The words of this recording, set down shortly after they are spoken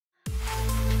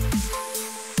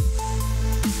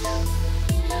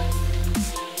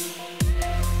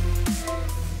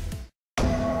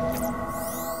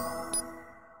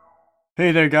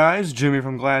Hey there guys, Jimmy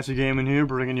from Glassy Gaming here,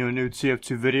 bringing you a new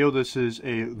TF2 video. This is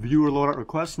a viewer loadout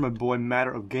request from my boy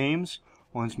Matter of Games.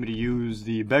 Wants me to use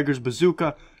the Beggar's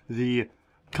Bazooka, the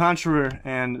Concheror,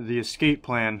 and the Escape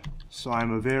Plan. So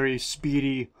I'm a very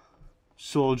speedy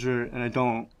soldier, and I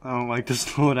don't like this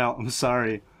loadout. I'm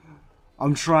sorry.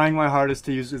 I'm trying my hardest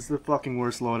to use. It's the fucking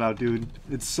worst loadout, dude.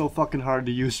 It's so fucking hard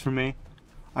to use for me.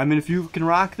 I mean, if you can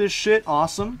rock this shit,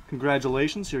 awesome.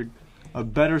 Congratulations, you're a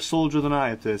better soldier than I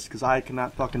at this, because I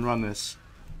cannot fucking run this.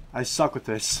 I suck with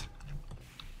this.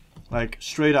 Like,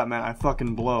 straight up, man, I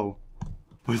fucking blow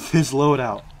with this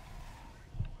loadout.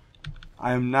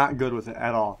 I am not good with it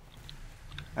at all.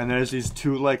 And there's these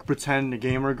two, like, pretend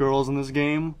gamer girls in this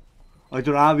game. Like,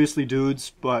 they're obviously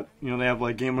dudes, but, you know, they have,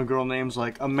 like, gamer girl names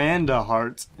like Amanda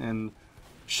Hart and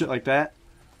shit like that.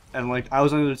 And, like, I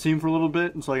was on their team for a little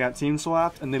bit, and so I got team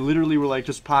swapped, and they literally were, like,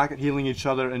 just pocket healing each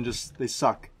other, and just, they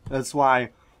suck. That's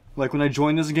why, like, when I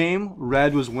joined this game,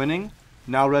 Red was winning,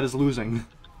 now Red is losing.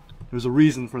 There's a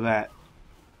reason for that.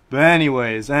 But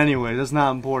anyways, that's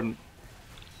not important.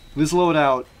 This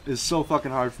loadout is so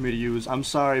fucking hard for me to use. I'm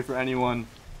sorry for anyone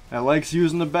that likes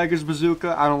using the Beggar's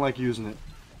Bazooka. I don't like using it.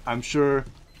 I'm sure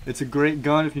it's a great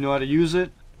gun if you know how to use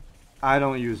it. I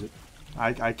don't use it.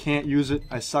 I can't use it.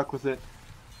 I suck with it.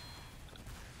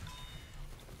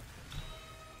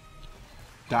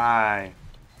 Die.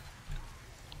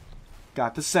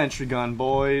 Got the sentry gun,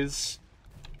 boys.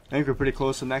 I think we're pretty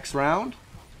close to the next round.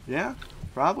 Yeah,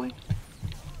 probably.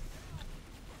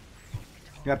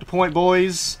 Got the point,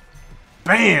 boys.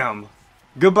 Bam!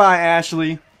 Goodbye,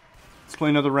 Ashley. Let's play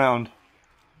another round.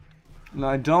 Now,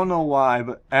 I don't know why,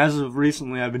 but as of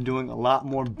recently, I've been doing a lot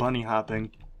more bunny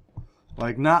hopping.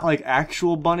 Like, not like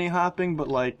actual bunny hopping, but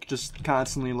like, just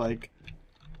constantly like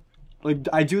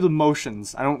I do the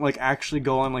motions. I don't like actually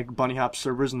go on like bunny hop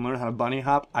servers and learn how to bunny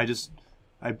hop.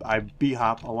 I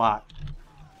b-hop a lot.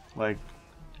 Like,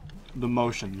 the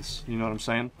motions. You know what I'm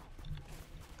saying?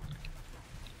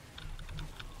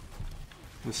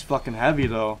 This fucking heavy,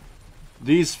 though.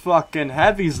 These fucking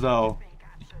heavies, though.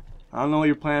 I don't know what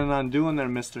you're planning on doing there,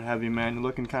 Mr. Heavy Man. You're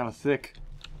looking kind of thick.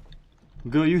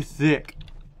 Girl, you thick.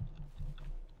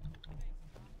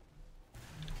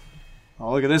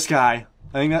 Oh, look at this guy.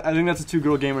 I think that's the two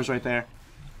girl gamers right there.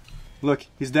 Look,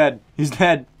 he's dead. He's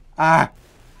dead. Ah!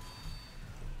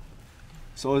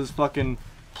 So is this fucking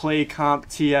play comp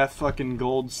TF fucking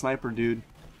gold sniper dude.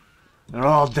 They're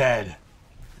all dead.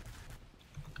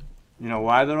 You know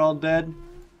why they're all dead?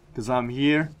 Because I'm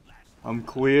here. I'm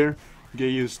queer. Get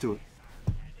used to it.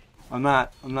 I'm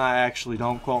not actually.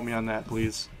 Don't quote me on that,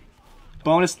 please.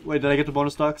 Bonus. Wait, did I get the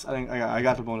bonus ducks? I think I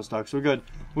got the bonus ducks. We're good.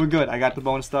 We're good. I got the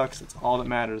bonus ducks. That's all that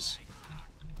matters.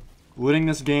 Winning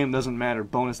this game doesn't matter.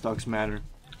 Bonus ducks matter.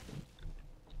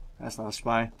 That's not a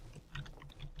spy.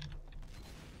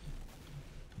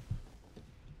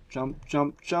 Jump,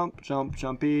 jump, jump, jump,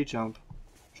 jumpy, jump.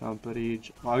 Jumpity,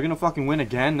 jump. Are we gonna fucking win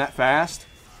again that fast?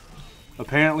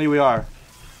 Apparently we are.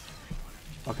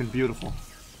 Fucking beautiful.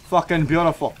 Fucking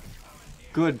beautiful.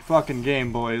 Good fucking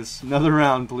game, boys. Another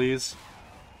round, please.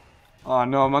 Oh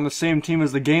no, I'm on the same team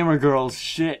as the gamer girls.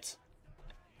 Shit.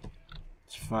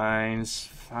 It's fine, it's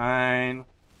fine.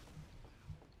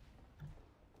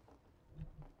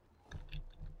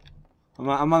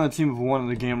 I'm on the team of one of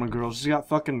the gamer girls. She's got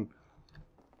fucking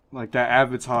like that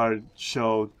Avatar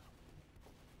show.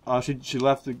 Oh, she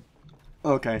left the.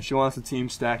 Okay, she wants the team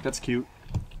stack. That's cute.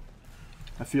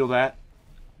 I feel that.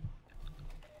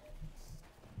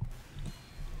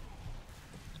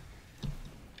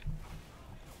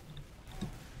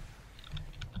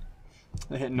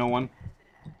 They hit no one.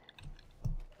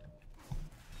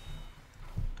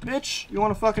 Bitch, you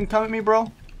wanna fucking come at me,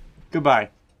 bro?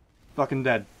 Goodbye. Fucking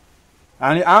dead.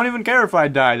 I don't even care if I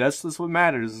die. That's what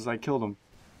matters, is I killed him.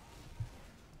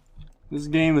 This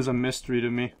game is a mystery to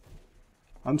me.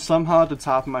 I'm somehow at the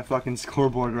top of my fucking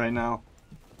scoreboard right now.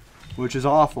 Which is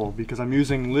awful, because I'm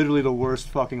using literally the worst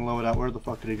fucking loadout. Where the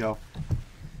fuck did he go?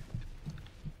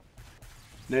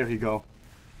 There he go.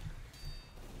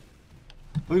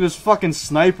 Look at this fucking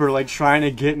sniper, like, trying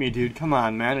to get me, dude. Come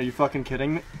on, man. Are you fucking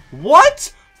kidding me?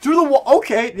 What? Through the wall?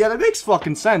 Okay, yeah, that makes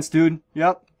fucking sense, dude.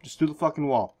 Yep, just through the fucking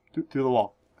wall. Through the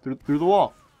wall. Through the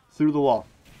wall. Through the wall.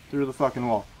 Through the fucking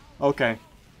wall. Okay.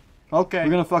 Okay. We're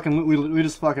gonna fucking... We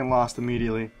just fucking lost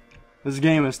immediately. This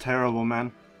game is terrible,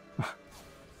 man.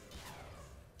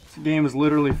 This game is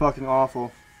literally fucking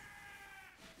awful.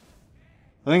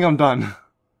 I think I'm done.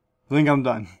 I think I'm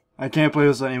done. I can't play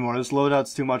this anymore. This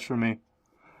loadout's too much for me.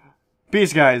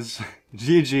 Peace, guys.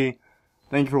 GG.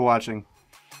 Thank you for watching.